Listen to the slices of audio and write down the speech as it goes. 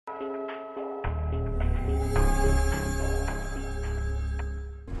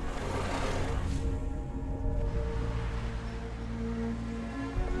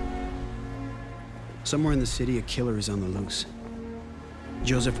Somewhere in the city, a killer is on the loose.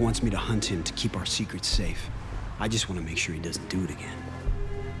 Joseph wants me to hunt him to keep our secrets safe. I just want to make sure he doesn't do it again.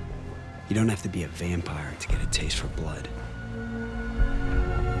 You don't have to be a vampire to get a taste for blood.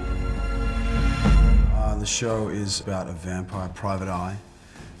 The show is about a vampire, Private Eye,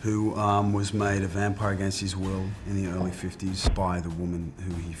 who was made a vampire against his will in the early 50s by the woman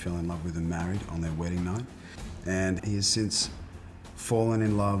who he fell in love with and married on their wedding night. And he has since fallen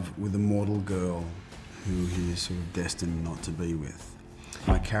in love with a mortal girl who he is sort of destined not to be with.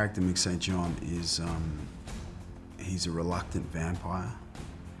 My character, Mick St. John, is he's a reluctant vampire,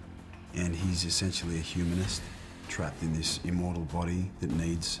 and he's essentially a humanist trapped in this immortal body that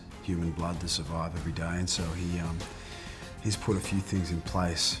needs human blood to survive every day. And so he's put a few things in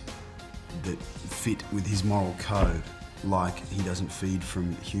place that fit with his moral code, like he doesn't feed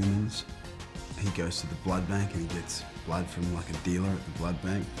from humans. He goes to the blood bank and he gets blood from like a dealer at the blood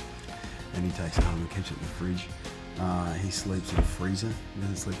bank, and he takes it home and keeps it in the fridge. He sleeps in a freezer, he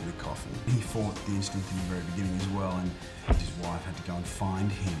doesn't sleep in a coffin. He fought the instinct in the very beginning as well, and his wife had to go and find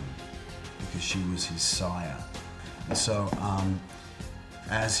him because she was his sire. And so,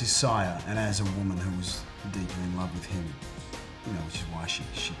 as his sire and as a woman who was deeply in love with him, you know, which is why she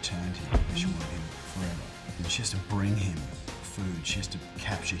turned him, because she wanted him forever. And she has to bring him food, she has to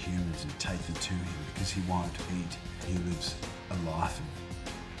capture humans and take them to him because he won't eat. He lives a life of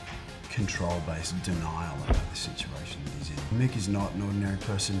control-based denial about the situation that he's in. Mick is not an ordinary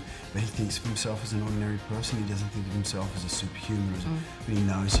person, but he thinks of himself as an ordinary person. He doesn't think of himself as a superhuman, but he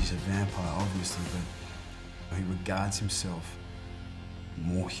knows he's a vampire, obviously, but he regards himself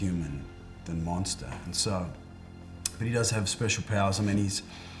more human than monster. And so, but he does have special powers. I mean,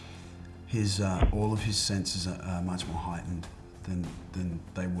 all of his senses are much more heightened than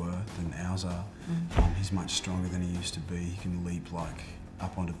they were, than ours are. He's much stronger than he used to be. He can leap like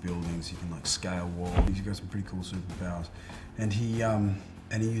up onto buildings. He can like scale walls. He's got some pretty cool superpowers, and he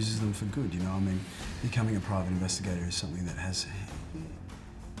uses them for good. You know, I mean, becoming a private investigator is something that has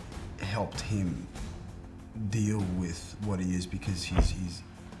helped him deal with what he is, because he's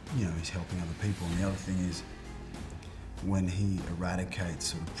helping other people. And the other thing is, when he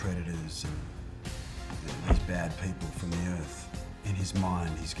eradicates sort of predators and these bad people from the earth, in his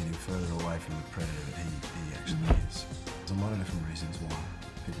mind he's getting further away from the predator that he actually is. There's a lot of different reasons why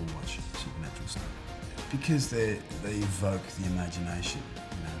people watch supernatural stuff. Because they evoke the imagination,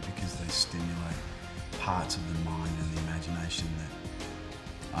 you know, because they stimulate parts of the mind and the imagination that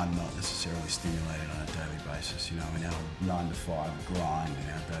are not necessarily stimulated on a daily basis. You know, in our 9 to 5 grind, in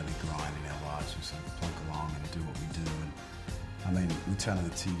our daily grind in our lives, we sort of plunk along and do what we do. And I mean, we turn on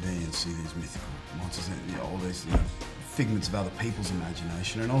the TV and see these mythical monsters, and, you know, all these, you know, figments of other people's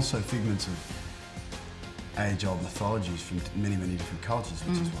imagination, and also figments of age-old mythologies from many, many different cultures,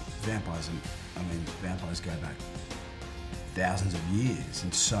 which is what vampires are. I mean, vampires go back thousands of years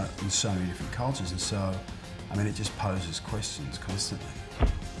in so many different cultures, and so, I mean, it just poses questions constantly.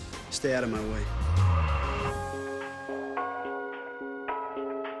 Stay out of my way.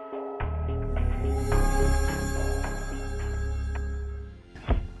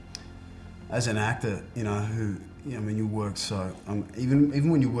 As an actor, you know, I mean, you work so, even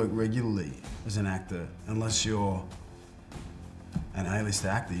when you work regularly as an actor, unless you're an A-list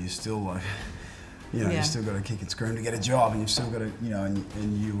actor, you're still like, you know, you still got to kick and scream to get a job, and you've still got to, you know, you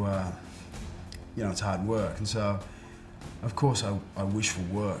know, it's hard work. And so, of course, I wish for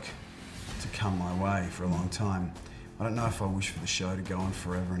work to come my way for a long time. I don't know if I wish for the show to go on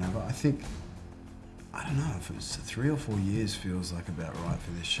forever and ever. I don't know, if it was 3 or 4 years feels like about right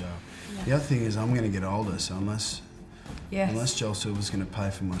for this show. Yeah. The other thing is, I'm going to get older, so unless Joel Silver's going to pay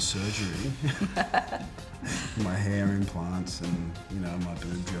for my surgery, my hair implants and, you know, my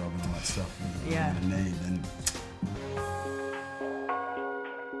boob job and all that stuff that I'm going to need, then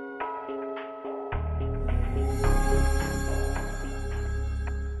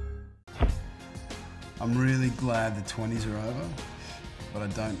I'm really glad the 20s are over, but I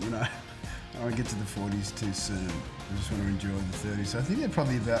don't, you know, I want to get to the 40s too soon. I just want to enjoy the 30s. So I think they're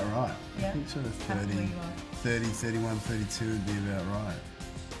probably about right. Yeah. I think sort of 30, 31, 32 would be about right.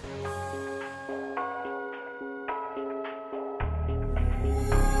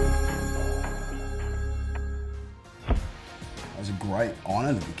 It was a great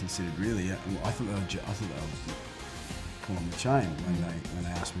honour to be considered, really. I thought they were pulling the chain when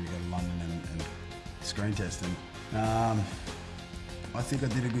they asked me to go to London and screen test. And I think I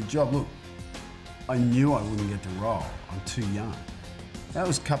did a good job. Look, I knew I wouldn't get the role. I'm too young. That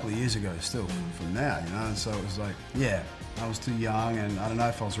was a couple of years ago still from now, you know, and so it was like, yeah, I was too young, and I don't know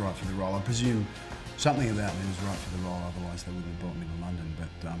if I was right for the role. I presume something about me was right for the role, otherwise they wouldn't have brought me to London. But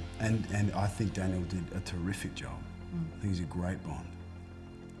and I think Daniel did a terrific job. I think he's a great Bond.